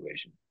the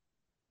situation?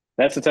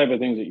 That's the type of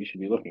things that you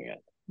should be looking at.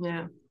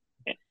 Yeah.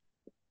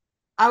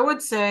 I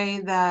would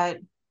say that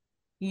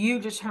you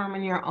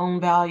determine your own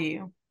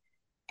value,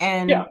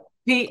 and Yeah,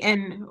 be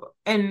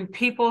and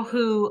people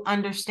who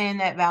understand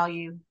that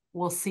value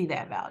will see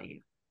that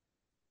value.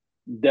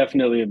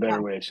 definitely a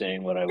better way of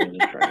saying what I was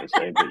just trying to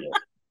say, but yes.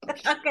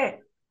 Okay.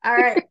 All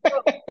right.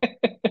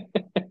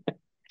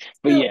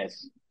 But So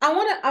yes, I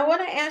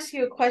want to ask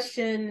you a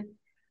question.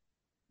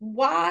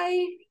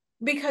 Why?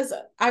 Because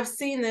I've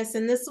seen this,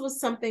 and this was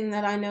something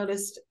that I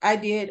noticed I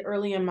did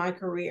early in my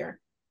career.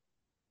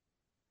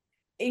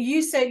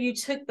 You said you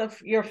took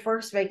your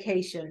first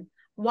vacation.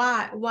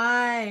 Why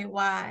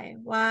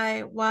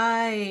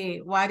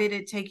did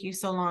it take you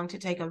so long to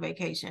take a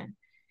vacation?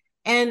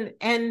 And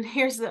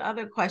here's the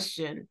other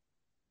question.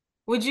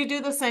 Would you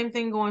do the same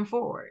thing going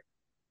forward?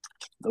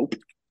 nope.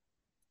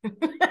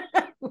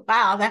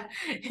 Wow, that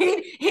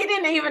he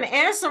didn't even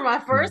answer my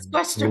first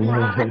question,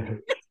 Ron.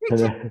 He He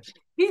didn't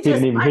Look,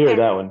 just even hear bypassed.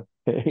 that one.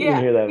 He didn't Yeah,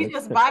 hear that he one.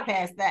 just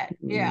bypassed that.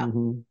 Yeah.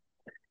 Mm-hmm.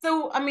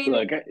 So I mean,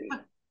 look,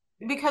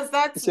 because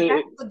that's So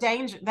the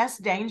danger. That's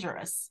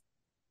dangerous.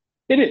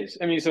 it is.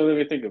 I mean, so let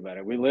me think about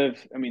it. We live,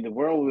 I mean, the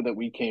world that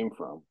we came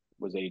from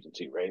was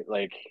agency, right?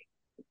 Like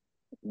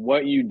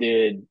what you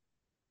did,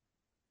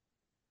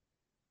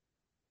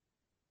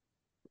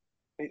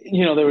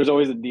 there was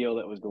always a deal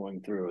that was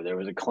going through. There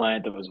was a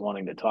client that was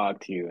wanting to talk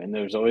to you, and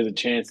there was always a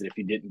chance that if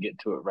you didn't get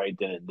to it right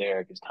then and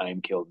there, because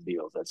time kills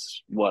deals.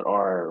 That's what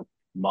our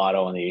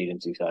motto on the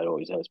agency side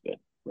always has been,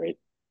 right?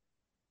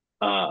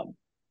 Um,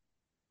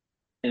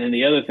 and then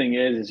the other thing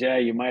is yeah,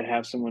 you might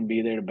have someone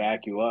be there to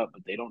back you up,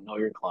 but they don't know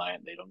your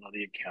client, they don't know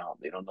the account,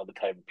 they don't know the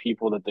type of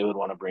people that they would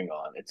want to bring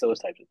on. It's those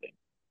types of things,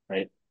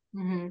 right?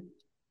 Mm-hmm.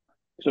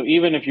 So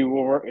even if you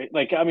were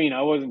like, I mean,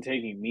 I wasn't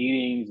taking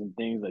meetings and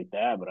things like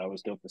that, but I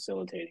was still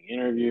facilitating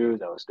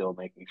interviews. I was still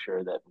making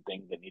sure that the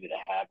things that needed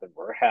to happen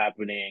were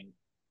happening.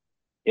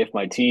 If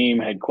my team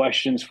had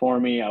questions for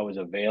me, I was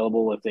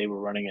available if they were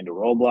running into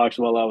roadblocks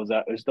while I was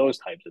out. It was those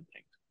types of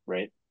things,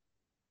 right?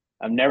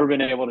 I've never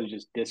been able to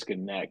just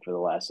disconnect for the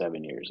last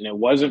 7 years. And it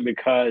wasn't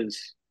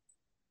because,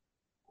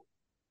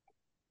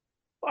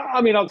 well,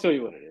 I mean, I'll tell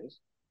you what it is.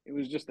 It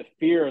was just the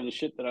fear of the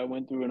shit that I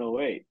went through in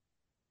 '08.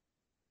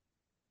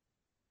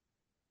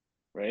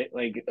 Right?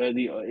 Like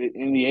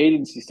in the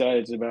agency side,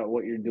 it's about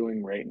what you're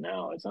doing right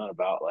now. It's not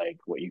about like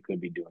what you could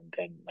be doing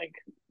 10, like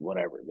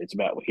whatever. It's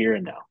about here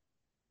and now,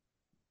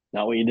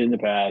 not what you did in the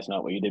past,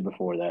 not what you did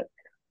before that.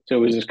 So it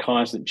was this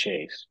constant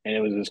chase, and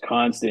it was this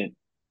constant.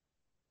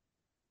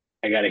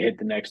 I got to hit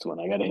the next one.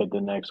 I got to hit the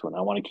next one.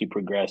 I want to keep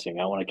progressing.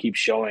 I want to keep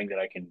showing that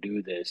I can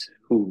do this.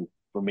 Who,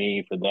 for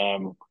me, for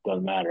them,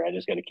 doesn't matter. I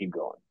just got to keep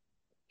going.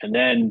 And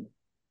then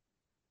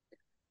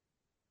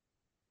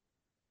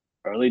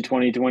early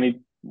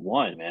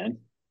 2021, man,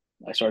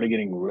 I started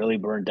getting really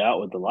burnt out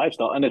with the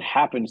lifestyle. And it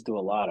happens to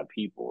a lot of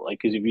people. Like,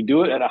 because if you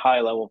do it at a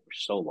high level for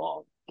so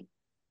long,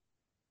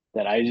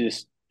 that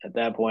at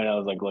that point, I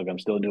was like, look, I'm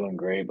still doing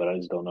great, but I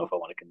just don't know if I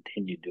want to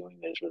continue doing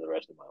this for the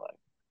rest of my life.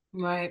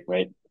 Right.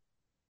 Right.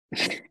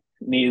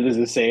 Needless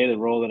to say, the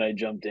role that I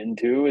jumped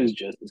into is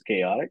just as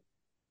chaotic.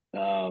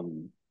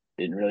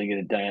 Didn't really get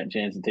a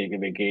chance to take a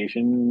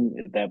vacation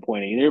at that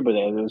point either, but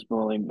that was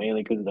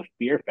mainly because of the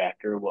fear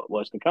factor of what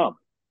was to come.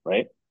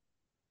 Right.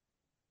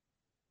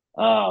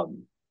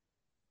 Um,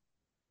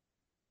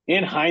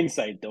 In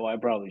hindsight, though, I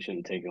probably should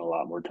have taken a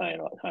lot more time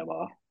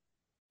off.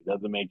 It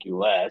doesn't make you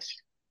less.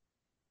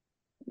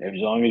 As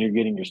long as you're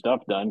getting your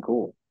stuff done,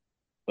 cool.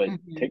 But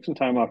Mm-hmm. take some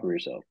time off for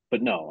yourself.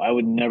 But no, I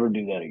would never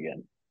do that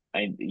again.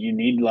 You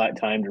need a lot of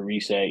time to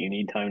reset. You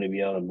need time to be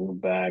able to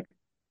move back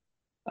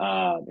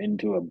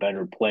into a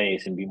better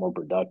place and be more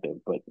productive.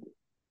 But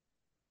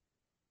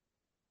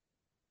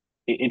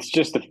it's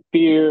just the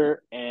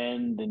fear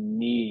and the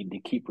need to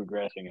keep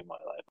progressing in my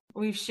life.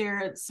 We've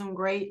shared some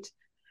great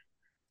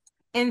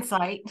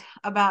insight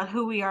about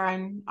who we are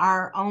in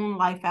our own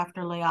life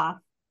after layoff.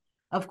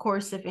 Of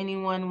course, if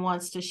anyone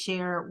wants to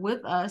share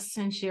with us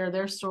and share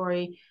their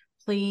story,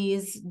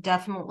 please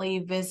definitely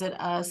visit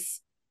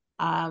us.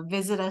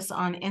 Visit us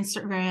on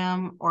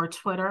Instagram or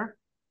Twitter.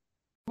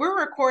 We're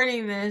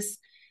recording this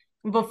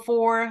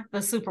before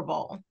the Super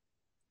Bowl,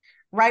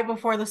 right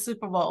before the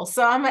Super Bowl.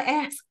 So I'm going to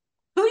ask,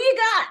 who you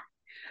got?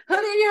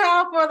 Who do you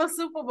have for the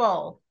Super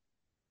Bowl?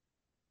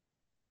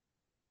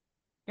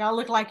 Y'all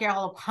look like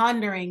y'all are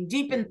pondering,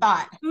 deep in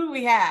thought. Who do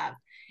we have?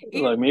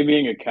 Look, me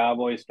being a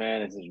Cowboys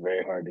fan, it's just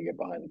very hard to get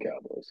behind the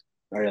Cowboys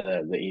or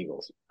the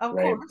Eagles, Of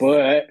right? course.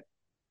 But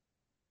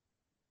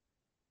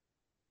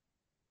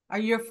Are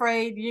you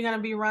afraid you're going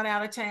to be run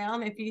out of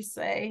town if you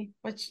say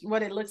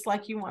what it looks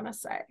like you want to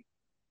say?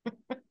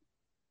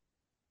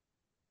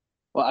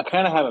 well, I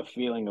kind of have a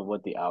feeling of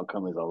what the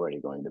outcome is already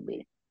going to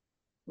be,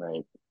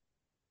 right?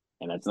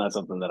 And it's not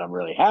something that I'm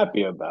really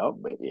happy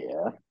about, but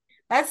yeah.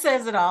 That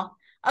says it all.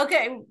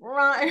 Okay,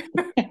 Ron,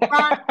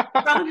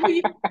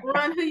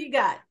 Ron, who you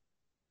got?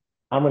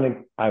 I'm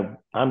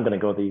gonna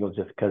go with the Eagles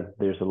just because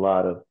there's a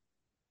lot of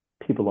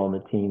people on the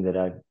team that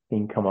I've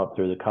seen come up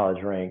through the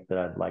college ranks that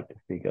I'd like to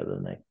see go to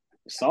the next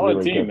Solid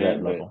really team, get that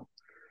man, but level.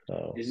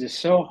 So it's just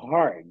so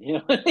hard, you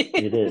know.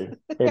 it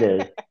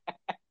is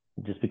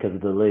just because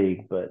of the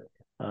league, but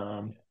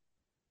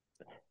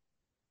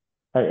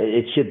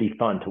it should be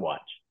fun to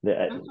watch.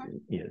 Okay.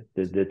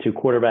 The two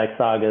quarterback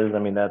sagas. I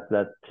mean, that's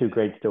two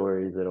great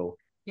stories.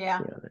 Yeah.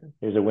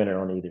 There's a winner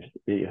on either.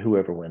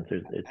 Whoever wins,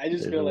 I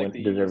just there's feel a like the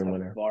Eagles deserving have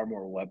winner. far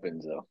more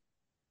weapons, though.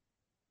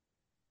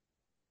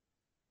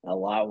 A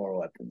lot more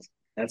weapons.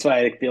 That's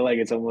why I feel like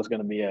it's almost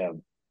going to be a.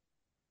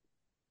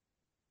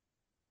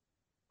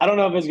 I don't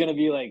know if it's going to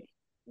be like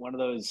one of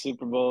those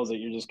Super Bowls that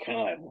you're just kind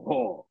of like,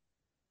 whoa.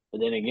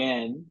 But then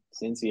again,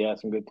 since he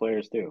has some good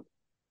players too.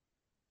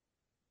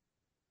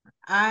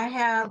 I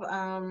have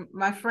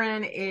my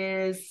friend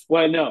is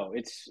Well, no,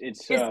 it's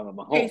it's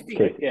Mahomes, Casey.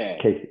 right? Yeah,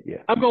 Casey, yeah.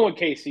 I'm going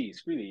with KC.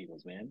 Screw the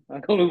Eagles, man.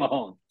 I'm going with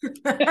Mahomes.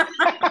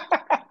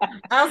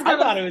 I was I gonna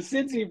thought it was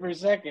Cincy for a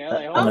second. I was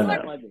like, I hold was No,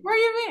 on, like, no. where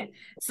you been?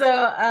 So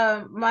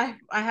I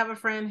have a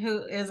friend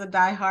who is a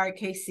diehard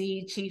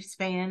KC Chiefs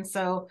fan.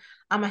 So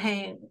I'm a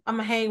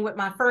hang with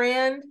my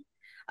friend.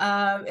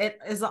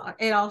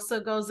 It also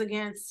goes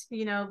against,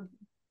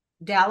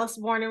 Dallas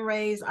born and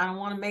raised. I don't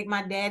want to make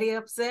my daddy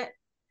upset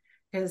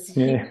because he's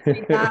Yeah. a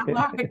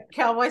diehard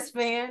Cowboys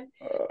fan.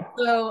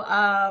 So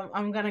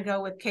I'm gonna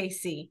go with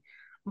KC.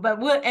 But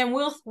we'll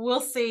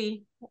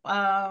see.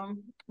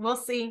 We'll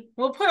see.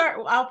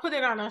 I'll put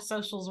it on our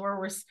socials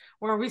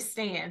where we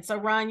stand. So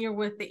Ron, you're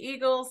with the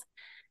Eagles.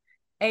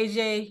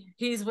 AJ,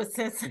 he's with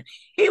Cincinnati.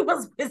 He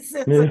was with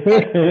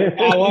Cincinnati.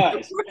 I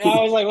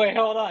was like, wait,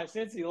 hold on.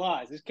 Since he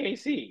lost, it's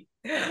KC.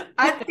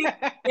 I think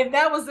if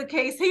that was the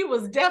case, he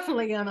was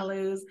definitely gonna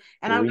lose.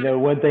 And we know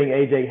one thing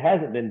AJ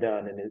hasn't been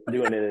doing in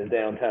his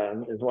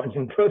downtime is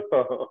watching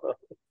football.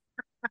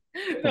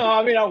 No,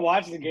 I mean I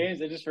watched the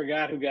games. I just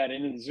forgot who got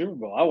into the Super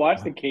Bowl. I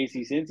watched the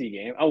KC Cincy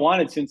game. I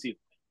wanted Cincy,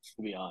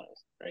 to be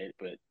honest, right?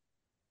 But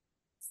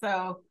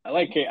so I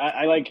like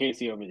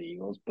KC over the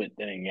Eagles. But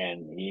then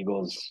again, the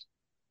Eagles,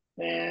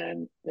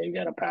 man, they've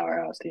got a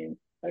powerhouse team.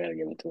 I gotta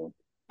give it to them.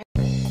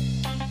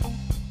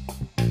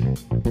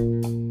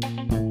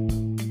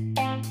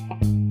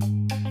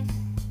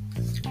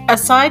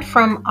 aside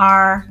from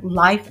our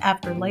life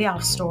after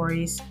layoff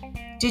stories,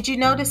 did you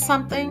notice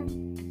something?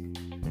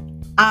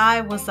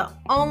 I was the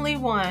only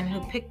one who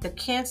picked the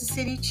Kansas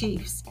City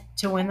Chiefs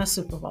to win the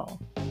Super Bowl.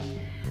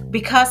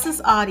 Because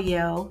it's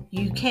audio,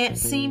 you can't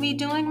see me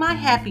doing my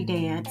happy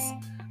dance,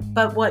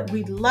 but what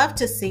we'd love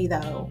to see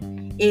though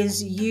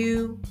is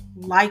you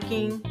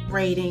liking,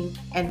 rating,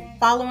 and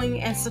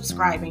following and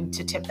subscribing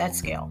to Tip That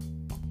Scale.